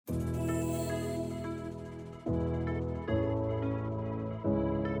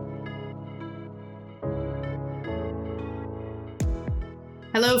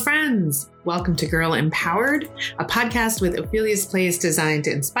Hello, friends. Welcome to Girl Empowered, a podcast with Ophelia's Place designed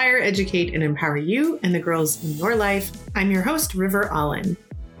to inspire, educate, and empower you and the girls in your life. I'm your host, River Allen.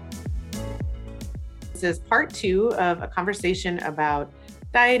 This is part 2 of a conversation about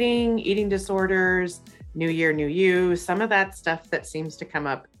dieting, eating disorders, new year, new you, some of that stuff that seems to come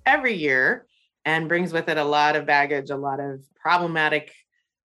up every year and brings with it a lot of baggage, a lot of problematic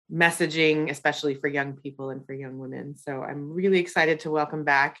messaging, especially for young people and for young women. So I'm really excited to welcome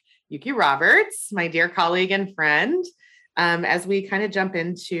back Yuki Roberts, my dear colleague and friend, as we kind of jump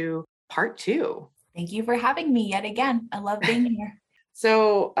into part 2. Thank you for having me yet again. I love being here.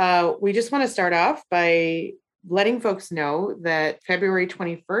 So we just want to start off by letting folks know that February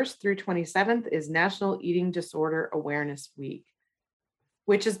 21st through 27th is National Eating Disorder Awareness Week,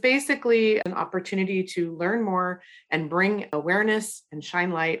 which is basically an opportunity to learn more and bring awareness and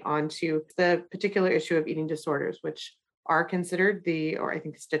shine light onto the particular issue of eating disorders, which are considered or I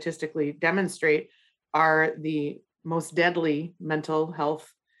think statistically demonstrate, are the most deadly mental health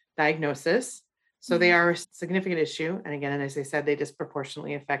diagnosis. So they are a significant issue. And again, as I said, they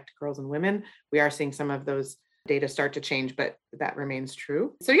disproportionately affect girls and women. We are seeing some of those data start to change, but that remains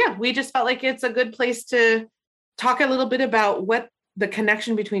true. So yeah, we just felt like it's a good place to talk a little bit about what the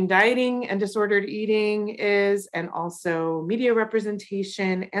connection between dieting and disordered eating is, and also media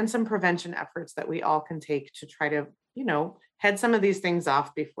representation and some prevention efforts that we all can take to try to, head some of these things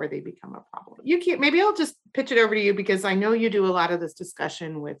off before they become a problem. Yuki, maybe I'll just pitch it over to you because I know you do a lot of this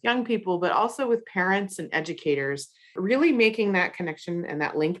discussion with young people, but also with parents and educators, really making that connection and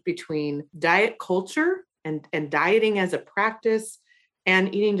that link between diet culture and dieting as a practice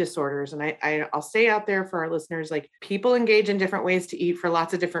and eating disorders. And I'll say out there for our listeners, like, people engage in different ways to eat for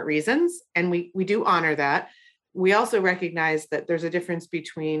lots of different reasons. And we do honor that. We also recognize that there's a difference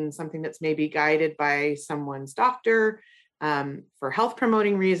between something that's maybe guided by someone's doctor for health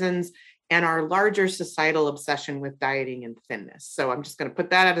promoting reasons and our larger societal obsession with dieting and thinness. So I'm just going to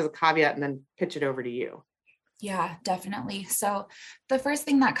put that out as a caveat and then pitch it over to you. Yeah, definitely. So the first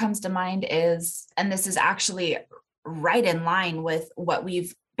thing that comes to mind is, and this is actually right in line with what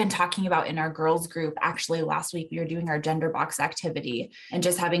we've been talking about in our girls group. Actually, last week we were doing our gender box activity and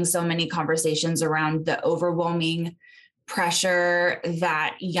just having so many conversations around the overwhelming pressure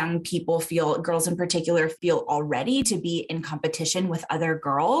that young people feel, girls in particular, feel already to be in competition with other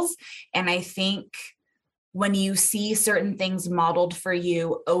girls. And I think when you see certain things modeled for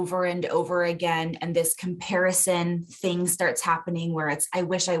you over and over again, and this comparison thing starts happening where it's, I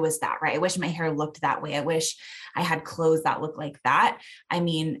wish I was that, right? I wish my hair looked that way. I wish I had clothes that look like that. I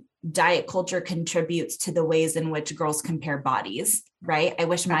mean, diet culture contributes to the ways in which girls compare bodies, right? I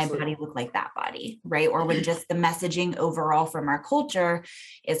wish my body looked like that body, right? Or when just the messaging overall from our culture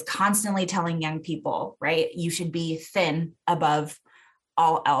is constantly telling young people, right? You should be thin above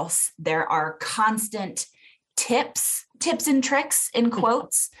all else. There are constant tips and tricks in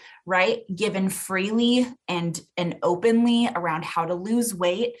quotes, right? Given freely and openly around how to lose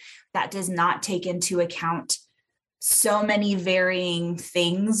weight that does not take into account so many varying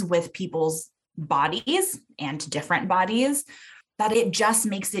things with people's bodies and different bodies that it just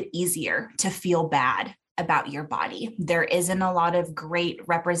makes it easier to feel bad about your body. There isn't a lot of great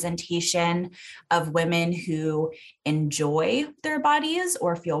representation of women who enjoy their bodies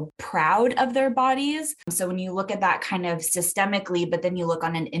or feel proud of their bodies. So when you look at that kind of systemically, but then you look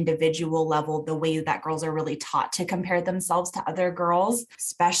on an individual level, the way that girls are really taught to compare themselves to other girls,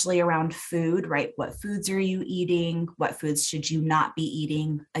 especially around food, right? What foods are you eating? What foods should you not be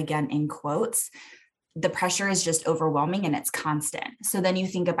eating? Again, in quotes. The pressure is just overwhelming and it's constant. So then you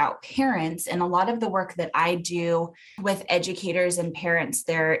think about parents, and a lot of the work that I do with educators and parents,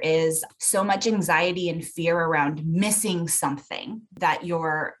 there is so much anxiety and fear around missing something, that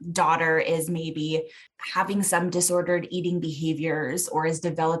your daughter is maybe having some disordered eating behaviors or is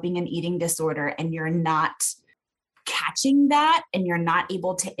developing an eating disorder, and you're not catching that and you're not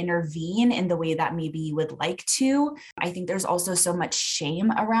able to intervene in the way that maybe you would like to. I think there's also so much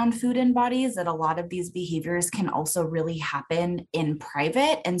shame around food and bodies that a lot of these behaviors can also really happen in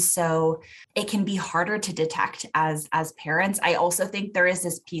private. And so it can be harder to detect as parents. I also think there is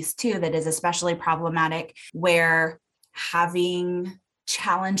this piece too that is especially problematic, where having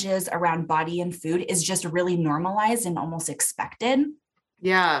challenges around body and food is just really normalized and almost expected.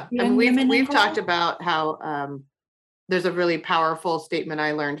 Yeah. And we've talked about how there's a really powerful statement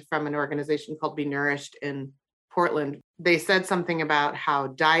I learned from an organization called Be Nourished in Portland. They said something about how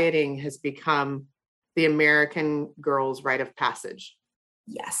dieting has become the American girl's rite of passage.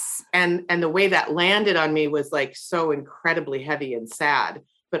 Yes. And the way that landed on me was like so incredibly heavy and sad,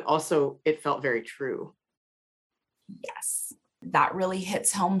 but also it felt very true. Yes. That really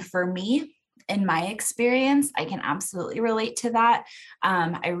hits home for me. In my experience, I can absolutely relate to that.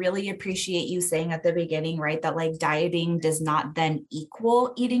 I really appreciate you saying at the beginning, right, that like dieting does not then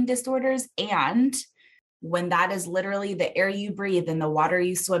equal eating disorders. And when that is literally the air you breathe and the water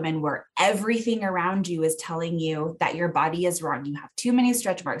you swim in, where everything around you is telling you that your body is wrong. You have too many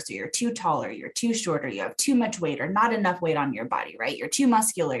stretch marks, or you're too tall, or you're too short, or you have too much weight, or not enough weight on your body, right? You're too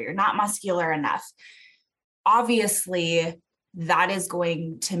muscular, you're not muscular enough. Obviously, that is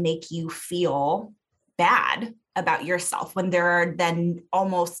going to make you feel bad about yourself when there are then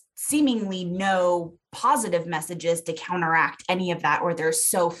almost seemingly no positive messages to counteract any of that, or there's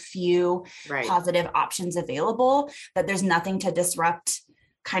so few positive options available that there's nothing to disrupt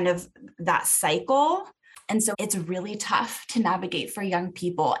kind of that cycle. And so it's really tough to navigate for young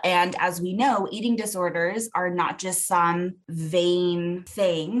people. And as we know, eating disorders are not just some vain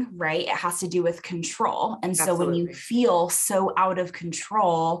thing, right? It has to do with control. And so when you feel so out of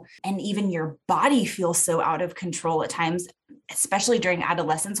control, and even your body feels so out of control at times, especially during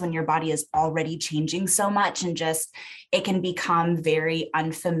adolescence, when your body is already changing so much and just, it can become very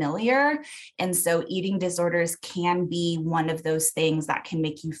unfamiliar. And so eating disorders can be one of those things that can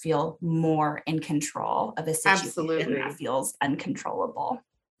make you feel more in control of a situation that feels uncontrollable.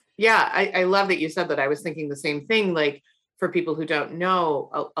 Yeah, I love that you said that. I was thinking the same thing. Like, for people who don't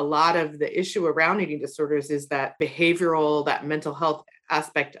know, a lot of the issue around eating disorders is that behavioral, that mental health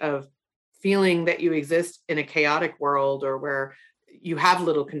aspect of feeling that you exist in a chaotic world, or where you have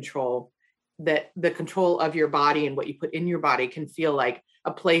little control, that the control of your body and what you put in your body can feel like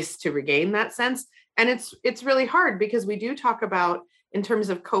a place to regain that sense. And it's really hard, because we do talk about, in terms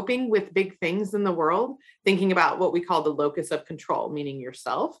of coping with big things in the world, thinking about what we call the locus of control, meaning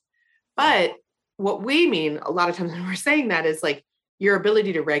yourself. But what we mean a lot of times when we're saying that is like your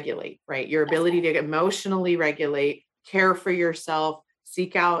ability to regulate, right? Your ability to emotionally regulate, care for yourself,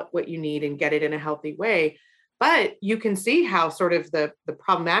 seek out what you need and get it in a healthy way. But you can see how sort of the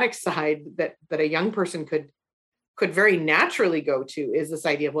problematic side that a young person could very naturally go to is this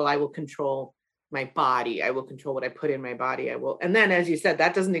idea of, well, I will control my body. I will control what I put in my body. I will. And then, as you said,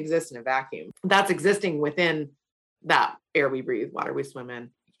 that doesn't exist in a vacuum. That's existing within that air we breathe, water we swim in.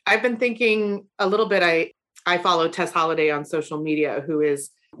 I've been thinking a little bit. I follow Tess Holliday on social media, who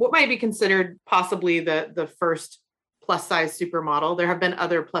is what might be considered possibly the first plus size supermodel. There have been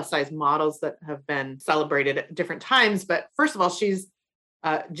other plus size models that have been celebrated at different times. But first of all, she's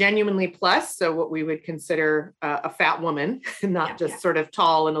genuinely plus. So what we would consider a fat woman, not just sort of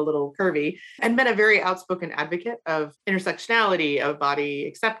tall and a little curvy, and been a very outspoken advocate of intersectionality, of body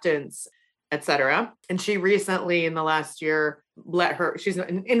acceptance, etc. And she recently, in the last year, she's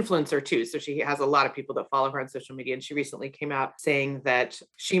an influencer too. So she has a lot of people that follow her on social media. And she recently came out saying that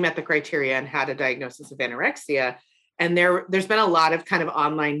she met the criteria and had a diagnosis of anorexia. And there's been a lot of kind of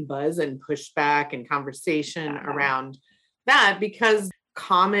online buzz and pushback and conversation around that, because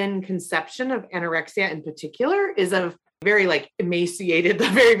common conception of anorexia in particular is of very like emaciated,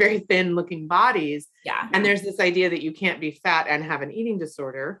 very, very thin looking bodies. Yeah. And there's this idea that you can't be fat and have an eating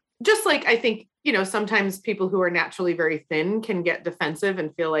disorder. Just like, I think, sometimes people who are naturally very thin can get defensive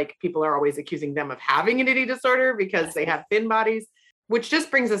and feel like people are always accusing them of having an eating disorder because they have thin bodies, which just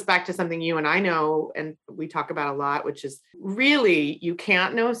brings us back to something you and I know, and we talk about a lot, which is really, you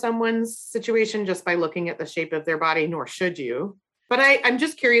can't know someone's situation just by looking at the shape of their body, nor should you. But I'm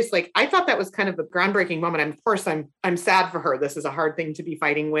just curious, like, I thought that was kind of a groundbreaking moment. Of course, I'm sad for her. This is a hard thing to be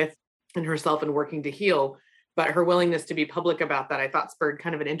fighting with in herself and working to heal. But her willingness to be public about that, I thought, spurred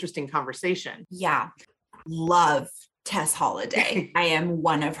kind of an interesting conversation. Yeah. Love Tess Holliday. I am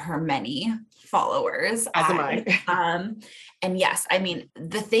one of her many followers. As am I. And yes, I mean,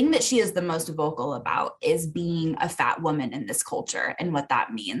 the thing that she is the most vocal about is being a fat woman in this culture and what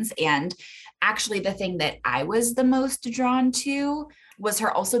that means. And actually, the thing that I was the most drawn to was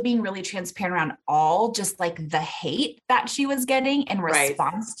her also being really transparent around all just like the hate that she was getting in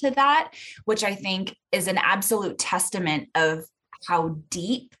response to that, which I think is an absolute testament of how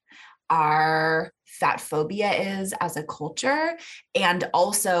deep our fat phobia is as a culture, and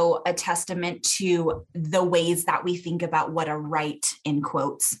also a testament to the ways that we think about what a right, in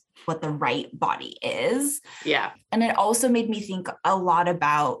quotes, what the right body is. Yeah. And it also made me think a lot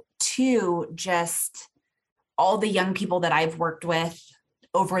about too, just all the young people that I've worked with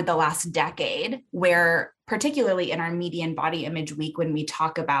over the last decade, where particularly in our median body image week, when we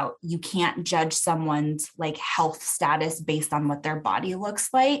talk about you can't judge someone's like health status based on what their body looks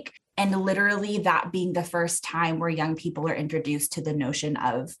like. And literally that being the first time where young people are introduced to the notion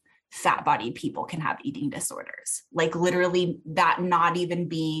of fat bodied people can have eating disorders, like literally that not even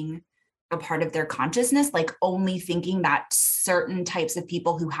being a part of their consciousness, like only thinking that certain types of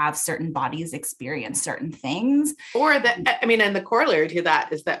people who have certain bodies experience certain things. Or that, I mean, and the corollary to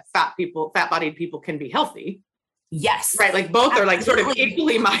that is that fat-bodied people can be healthy. Yes. Right. Like both Absolutely. are like sort of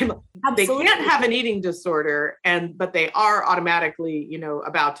equally mindful. They can't have an eating disorder but they are automatically,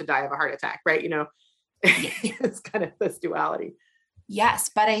 about to die of a heart attack. Right. It's kind of this duality. Yes,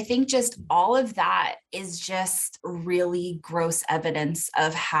 but I think just all of that is just really gross evidence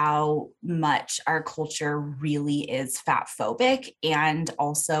of how much our culture really is fat phobic and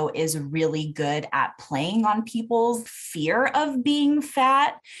also is really good at playing on people's fear of being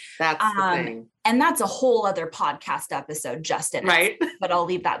fat. That's the thing. And that's a whole other podcast episode, Justin. Right. But I'll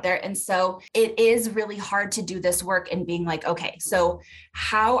leave that there. And so it is really hard to do this work and being like, okay, so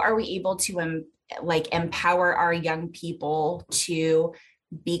how are we able to empower our young people to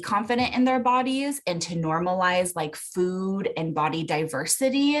be confident in their bodies and to normalize like food and body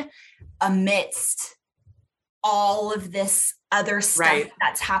diversity amidst all of this other stuff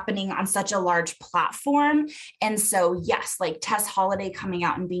that's happening on such a large platform. And so, yes, like Tess Holliday coming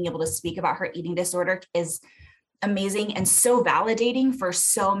out and being able to speak about her eating disorder is amazing and so validating for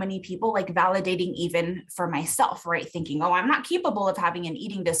so many people, like validating even for myself, right? Thinking, oh, I'm not capable of having an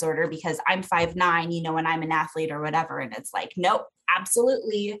eating disorder because I'm 5'9", and I'm an athlete or whatever. And it's like, nope,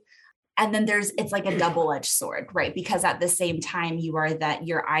 absolutely. And then it's like a double-edged sword, right? Because at the same time,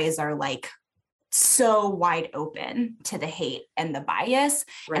 your eyes are like so wide open to the hate and the bias,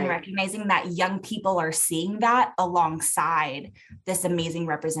 and recognizing that young people are seeing that alongside this amazing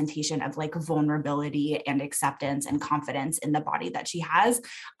representation of like vulnerability and acceptance and confidence in the body that she has.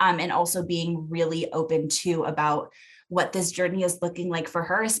 And also being really open to about what this journey is looking like for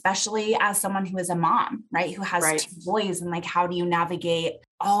her, especially as someone who is a mom, right? Who has 2 boys, and like, how do you navigate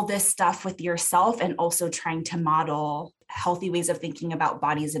all this stuff with yourself and also trying to model healthy ways of thinking about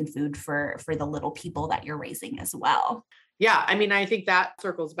bodies and food for the little people that you're raising as well. Yeah. I mean, I think that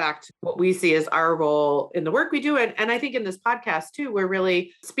circles back to what we see as our role in the work we do. And I think in this podcast too, we're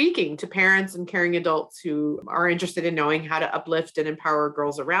really speaking to parents and caring adults who are interested in knowing how to uplift and empower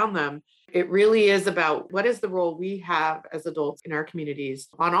girls around them. It really is about what is the role we have as adults in our communities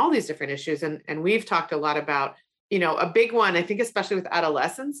on all these different issues. And we've talked a lot about, a big one, I think, especially with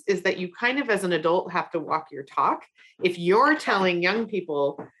adolescents, is that you kind of as an adult have to walk your talk. If you're telling young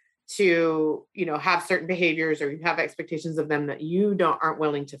people to, have certain behaviors or you have expectations of them that you aren't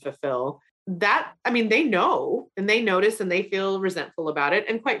willing to fulfill, they know and they notice and they feel resentful about it.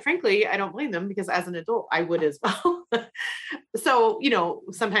 And quite frankly, I don't blame them, because as an adult, I would as well. So,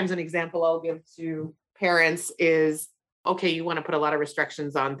 sometimes an example I'll give to parents is, okay, you want to put a lot of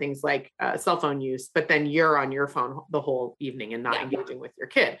restrictions on things like cell phone use, but then you're on your phone the whole evening and not engaging with your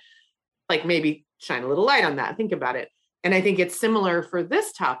kid. Like, maybe shine a little light on that. Think about it. And I think it's similar for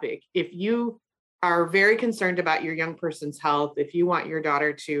this topic. If you are very concerned about your young person's health, if you want your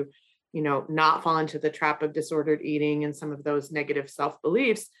daughter to, not fall into the trap of disordered eating and some of those negative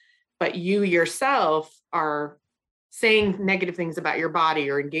self-beliefs, but you yourself are saying negative things about your body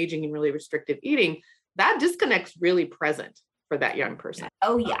or engaging in really restrictive eating, that disconnect's really present for that young person.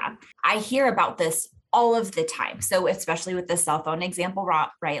 Oh yeah. I hear about this all of the time. So especially with the cell phone example,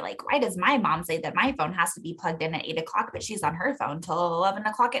 right? Like, why does my mom say that my phone has to be plugged in at 8:00, but she's on her phone till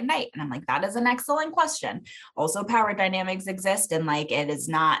 11:00 at night? And I'm like, that is an excellent question. Also, power dynamics exist, and like, it is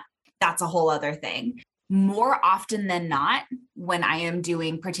not, that's a whole other thing. More often than not, when I am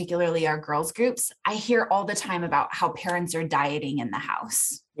doing particularly our girls groups, I hear all the time about how parents are dieting in the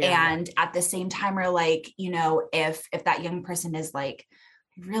house. Yeah. And at the same time, we're like, if that young person is like,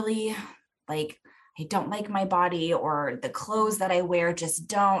 really, like, I don't like my body, or the clothes that I wear just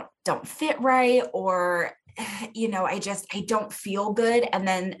don't fit right, or I don't feel good. And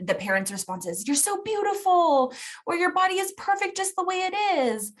then the parent's response is, you're so beautiful, or your body is perfect just the way it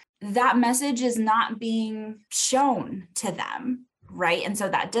is. That message is not being shown to them. Right. And so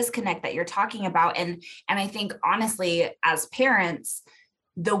that disconnect that you're talking about. And I think honestly, as parents,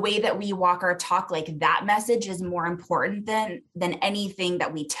 the way that we walk our talk, like that message is more important than anything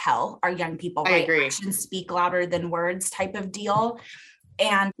that we tell our young people. I agree. Actions speak louder than words type of deal.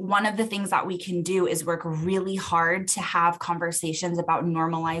 And one of the things that we can do is work really hard to have conversations about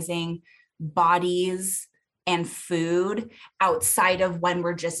normalizing bodies and food outside of when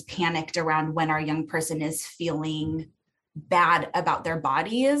we're just panicked around when our young person is feeling bad about their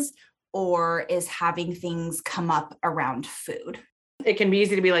bodies or is having things come up around food. It can be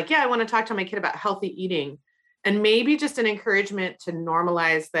easy to be like, yeah, I want to talk to my kid about healthy eating. And maybe just an encouragement to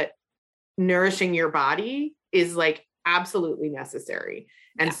normalize that nourishing your body is like absolutely necessary.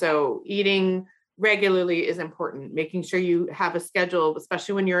 And so eating regularly is important. Making sure you have a schedule,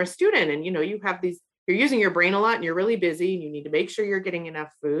 especially when you're a student and, you have you're using your brain a lot and you're really busy and you need to make sure you're getting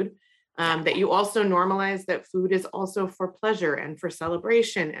enough food. That you also normalize that food is also for pleasure and for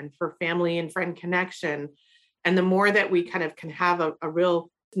celebration and for family and friend connection. And the more that we kind of can have a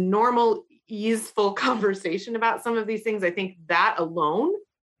real normal, easeful conversation about some of these things, I think that alone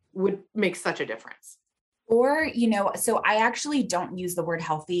would make such a difference. Or, so I actually don't use the word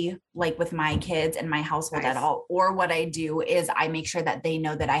healthy like with my kids and my household at all. Or what I do is I make sure that they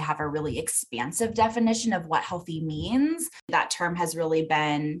know that I have a really expansive definition of what healthy means. That term has really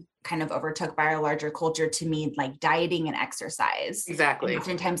been kind of overtook by our larger culture to mean like dieting and exercise. Exactly. And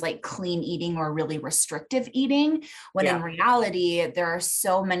oftentimes like clean eating or really restrictive eating, when in reality, there are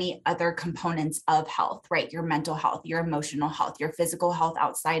so many other components of health, right? Your mental health, your emotional health, your physical health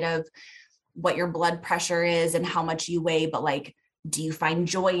outside of what your blood pressure is and how much you weigh, but like, do you find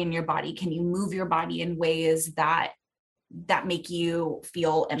joy in your body? Can you move your body in ways that make you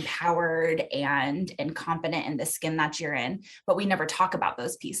feel empowered and confident in the skin that you're in? But we never talk about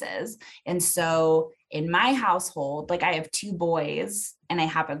those pieces. And so in my household, like I have 2 boys and I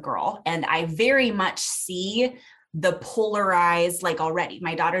have a girl, and I very much see the polarized, like already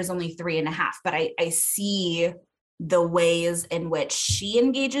my daughter's only 3.5, but I see the ways in which she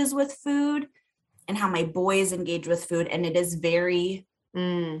engages with food and how my boys engage with food. And it is very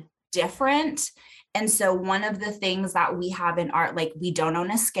different. And so one of the things that we have in art, like we don't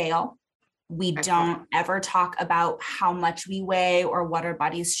own a scale. We don't ever talk about how much we weigh or what our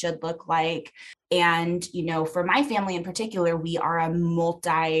bodies should look like. And, for my family in particular, we are a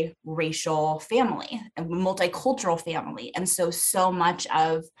multiracial family, a multicultural family. And so much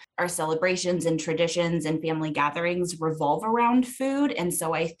of our celebrations and traditions and family gatherings revolve around food. And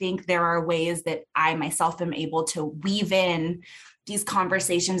so I think there are ways that I myself am able to weave in these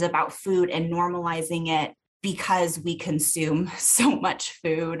conversations about food and normalizing it because we consume so much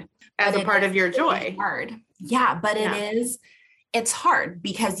food. As a part of your joy. Hard. Yeah, but it's hard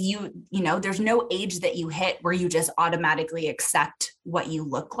because there's no age that you hit where you just automatically accept what you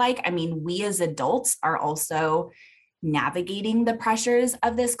look like. I mean, we as adults are also navigating the pressures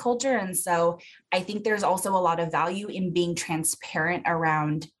of this culture. And so I think there's also a lot of value in being transparent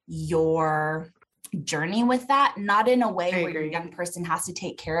around your journey with that, not in a way where your young person has to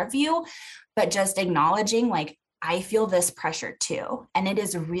take care of you, but just acknowledging like, I feel this pressure too. And it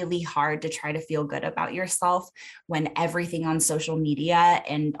is really hard to try to feel good about yourself when everything on social media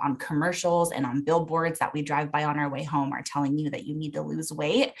and on commercials and on billboards that we drive by on our way home are telling you that you need to lose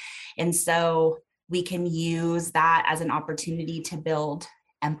weight. And so we can use that as an opportunity to build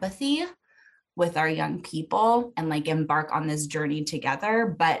empathy with our young people and like embark on this journey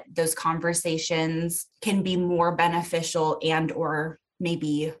together. But those conversations can be more beneficial and or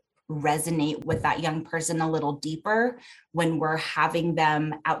maybe resonate with that young person a little deeper when we're having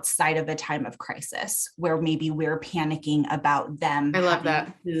them outside of a time of crisis where maybe we're panicking about them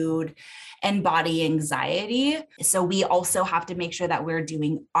having food and body anxiety. So we also have to make sure that we're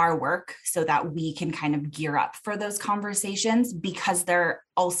doing our work so that we can kind of gear up for those conversations because they're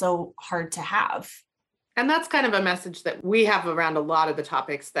also hard to have. And that's kind of a message that we have around a lot of the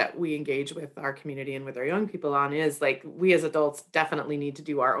topics that we engage with our community and with our young people on is like, we as adults definitely need to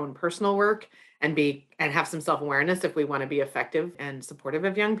do our own personal work and have some self-awareness if we want to be effective and supportive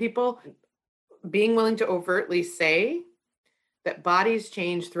of young people. Being willing to overtly say that bodies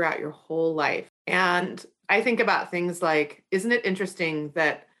change throughout your whole life. And I think about things like, isn't it interesting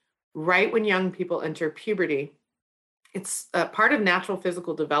that right when young people enter puberty, it's a part of natural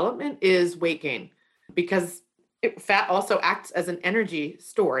physical development is weight gain. Because fat also acts as an energy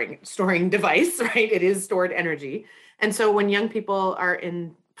storing device, right? It is stored energy. And so when young people are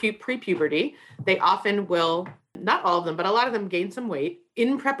in pre-puberty, they often will, not all of them, but a lot of them gain some weight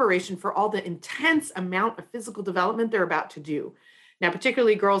in preparation for all the intense amount of physical development they're about to do. Now,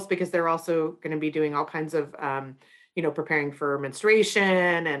 particularly girls, because they're also going to be doing all kinds of, preparing for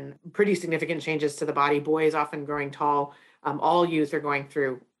menstruation and pretty significant changes to the body. Boys often growing tall. All youth are going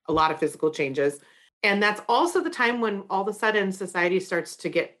through a lot of physical changes. And that's also the time when all of a sudden society starts to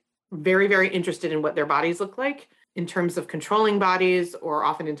get very, very interested in what their bodies look like in terms of controlling bodies, or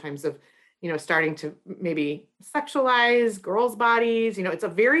often in terms of, starting to maybe sexualize girls' bodies. It's a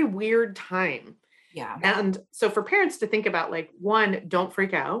very weird time. Yeah. And so for parents to think about like, one, don't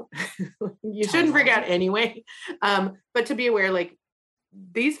freak out. You shouldn't freak out anyway. But to be aware, like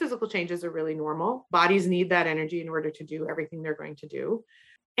these physical changes are really normal. Bodies need that energy in order to do everything they're going to do.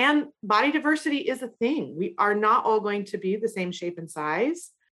 And body diversity is a thing. We are not all going to be the same shape and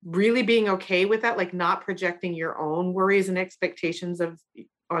size. Really being okay with that, like not projecting your own worries and expectations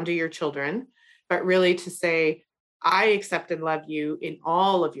onto your children, but really to say, I accept and love you in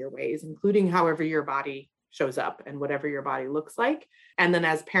all of your ways, including however your body shows up and whatever your body looks like. And then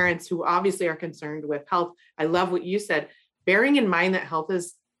as parents who obviously are concerned with health, I love what you said, bearing in mind that health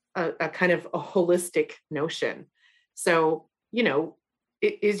is a kind of a holistic notion. So,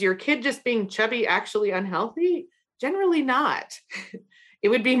 is your kid just being chubby actually unhealthy? Generally not. It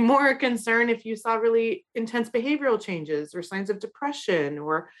would be more a concern if you saw really intense behavioral changes or signs of depression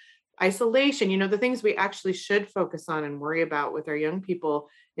or isolation, the things we actually should focus on and worry about with our young people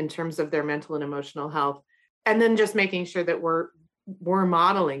in terms of their mental and emotional health. And then just making sure that we're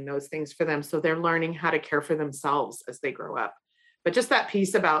modeling those things for them so they're learning how to care for themselves as they grow up. But just that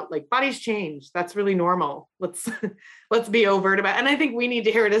piece about like bodies change, that's really normal. Let's be overt about it. And I think we need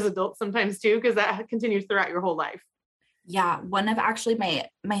to hear it as adults sometimes too, because that continues throughout your whole life. Yeah, one of actually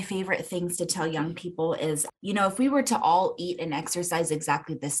my favorite things to tell young people is, if we were to all eat and exercise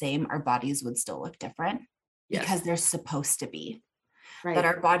exactly the same, our bodies would still look different. Yes. Because they're supposed to be. Right. That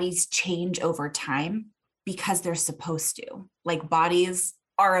our bodies change over time because they're supposed to. Like bodies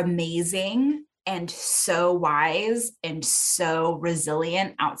are amazing and so wise and so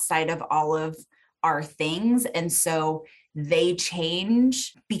resilient outside of all of our things. And so they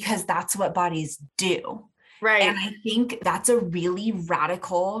change because that's what bodies do. Right. And I think that's a really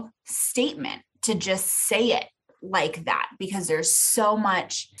radical statement to just say it like that, because there's so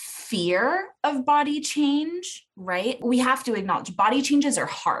much fear of body change, right? We have to acknowledge body changes are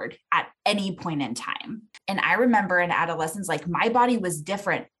hard at any point in time. And I remember in adolescence, like my body was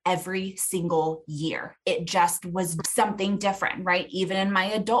different every single year. It just was something different, right? Even in my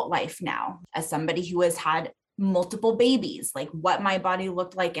adult life now, as somebody who has had multiple babies, like what my body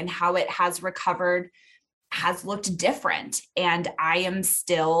looked like and how it has recovered has looked different. And I am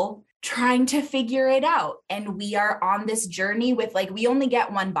still trying to figure it out. And we are on this journey with we only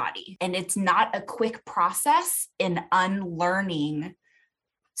get one body, and it's not a quick process in unlearning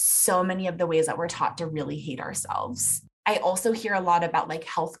so many of the ways that we're taught to really hate ourselves. I also hear a lot about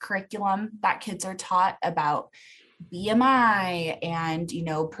health curriculum that kids are taught about BMI and,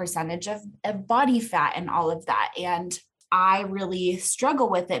 percentage of body fat and all of that. And I really struggle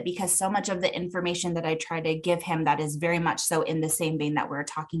with it because so much of the information that I try to give him that is very much so in the same vein that we're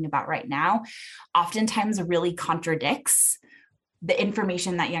talking about right now, oftentimes really contradicts the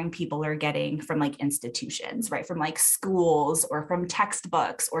information that young people are getting from institutions, right? From schools or from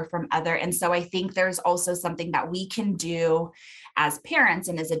textbooks or from other. And so I think there's also something that we can do as parents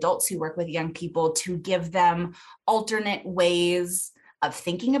and as adults who work with young people to give them alternate ways of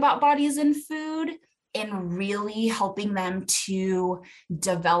thinking about bodies and food, and really helping them to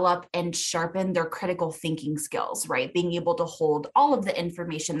develop and sharpen their critical thinking skills, right? Being able to hold all of the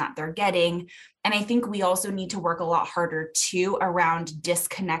information that they're getting. And I think we also need to work a lot harder too around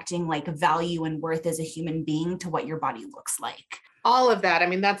disconnecting value and worth as a human being to what your body looks like. All of that. I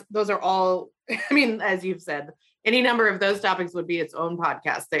mean, those are all, as you've said, any number of those topics would be its own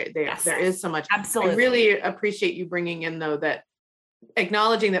podcast. Yes. There is so much. Absolutely. I really appreciate you bringing in though, that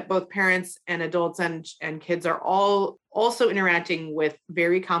acknowledging that both parents and adults and kids are all also interacting with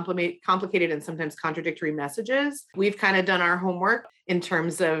very complicated and sometimes contradictory messages. We've kind of done our homework in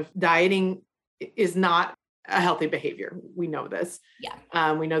terms of dieting is not a healthy behavior. We know this.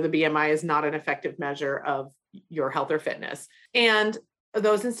 Yeah. We know the BMI is not an effective measure of your health or fitness. And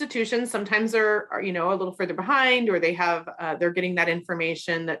those institutions sometimes are a little further behind, or they're getting that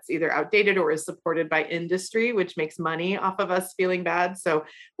information that's either outdated or is supported by industry, which makes money off of us feeling bad. So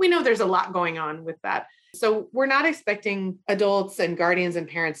we know there's a lot going on with that. So we're not expecting adults and guardians and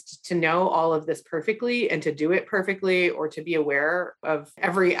parents to know all of this perfectly and to do it perfectly or to be aware of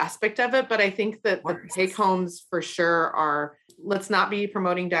every aspect of it. But I think that the take homes for sure are, let's not be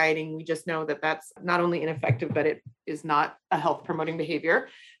promoting dieting. We just know that that's not only ineffective, but it is not a health promoting behavior.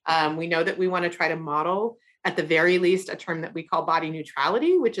 We know that we want to try to model, at the very least, a term that we call body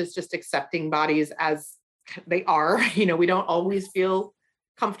neutrality, which is just accepting bodies as they are. We don't always feel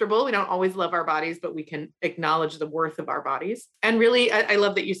comfortable. We don't always love our bodies, but we can acknowledge the worth of our bodies. And really, I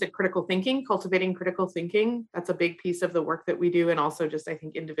love that you said critical thinking, cultivating critical thinking. That's a big piece of the work that we do. And also just, I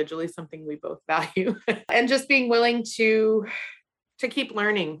think individually, something we both value. And just being willing to keep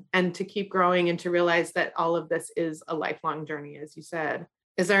learning and to keep growing and to realize that all of this is a lifelong journey, as you said.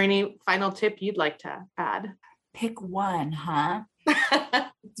 Is there any final tip you'd like to add? Pick one, huh?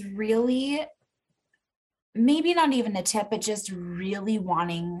 It's really, maybe not even a tip, but just really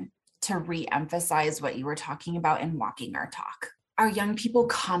wanting to re-emphasize what you were talking about in walking our talk. Our young people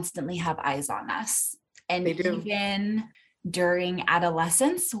constantly have eyes on us. And even during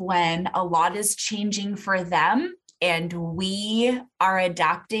adolescence, when a lot is changing for them, and we are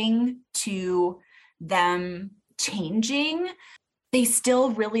adapting to them changing, they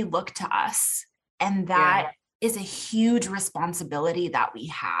still really look to us. And that is a huge responsibility that we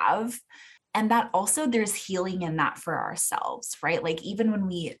have. And that also there's healing in that for ourselves, right? Like even when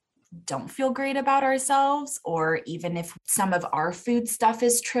we don't feel great about ourselves, or even if some of our food stuff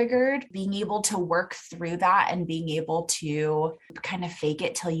is triggered, being able to work through that and being able to kind of fake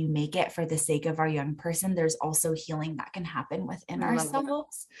it till you make it for the sake of our young person, there's also healing that can happen within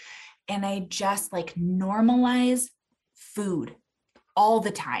ourselves. And I just like normalize food all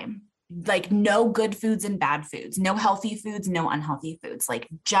the time. Like no good foods and bad foods, no healthy foods, no unhealthy foods, like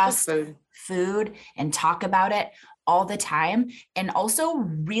just food, and talk about it all the time. And also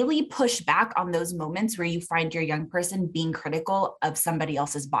really push back on those moments where you find your young person being critical of somebody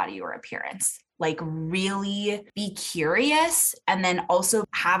else's body or appearance. Like really be curious, and then also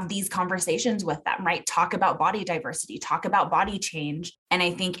have these conversations with them, right? Talk about body diversity, talk about body change. And I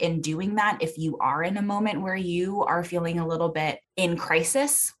think in doing that, if you are in a moment where you are feeling a little bit in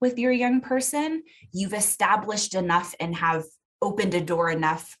crisis with your young person, you've established enough and have opened a door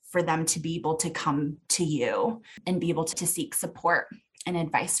enough for them to be able to come to you and be able to seek support and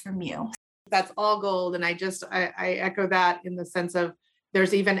advice from you. That's all gold. And I echo that in the sense of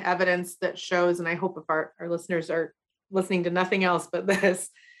there's even evidence that shows, and I hope if our listeners are listening to nothing else but this,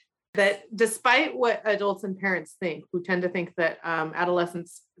 that despite what adults and parents think, who tend to think that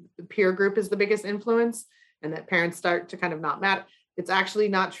adolescents peer group is the biggest influence and that parents start to kind of not matter, it's actually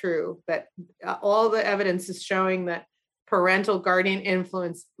not true. That all the evidence is showing that parental guardian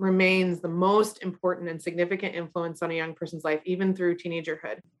influence remains the most important and significant influence on a young person's life, even through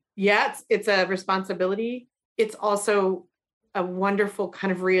teenagerhood. Yeah, it's a responsibility. It's also a wonderful kind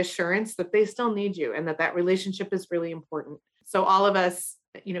of reassurance that they still need you and that relationship is really important. So all of us,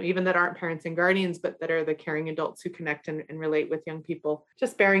 even that aren't parents and guardians, but that are the caring adults who connect and relate with young people,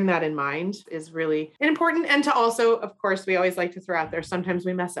 just bearing that in mind is really important. And to also, of course, we always like to throw out there, sometimes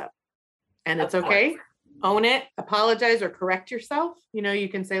we mess up and it's okay. Own it, apologize, or correct yourself. You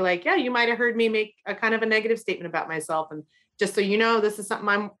can say like, yeah, you might have heard me make a kind of a negative statement about myself. And just so you know, this is something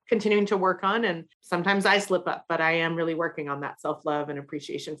I'm continuing to work on. And sometimes I slip up, but I am really working on that self-love and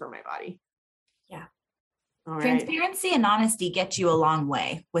appreciation for my body. Yeah. All right. Transparency and honesty get you a long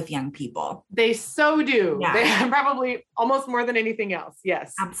way with young people. They so do. Yeah. They probably almost more than anything else.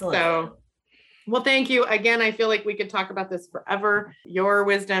 Yes. Absolutely. So, well, thank you. Again, I feel like we could talk about this forever. Your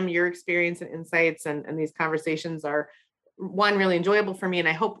wisdom, your experience and insights and these conversations are, one, really enjoyable for me. And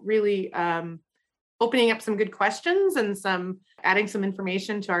I hope really opening up some good questions and adding some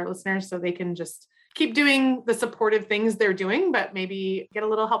information to our listeners so they can just keep doing the supportive things they're doing, but maybe get a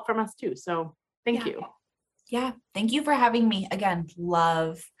little help from us too. So thank you. Yeah. Thank you for having me. Again,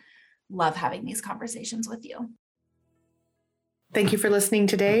 love having these conversations with you. Thank you for listening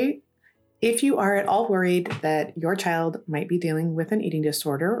today. If you are at all worried that your child might be dealing with an eating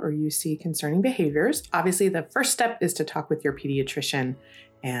disorder or you see concerning behaviors, obviously the first step is to talk with your pediatrician,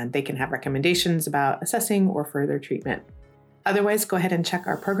 and they can have recommendations about assessing or further treatment. Otherwise, go ahead and check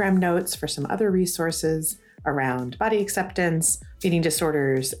our program notes for some other resources around body acceptance, eating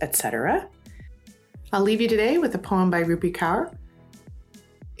disorders, etc. I'll leave you today with a poem by Rupi Kaur.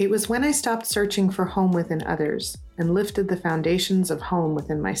 It was when I stopped searching for home within others and lifted the foundations of home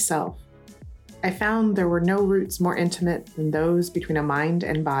within myself. I found there were no roots more intimate than those between a mind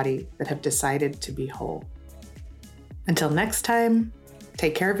and body that have decided to be whole. Until next time,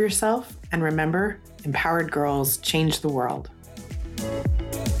 take care of yourself, and remember, empowered girls change the world.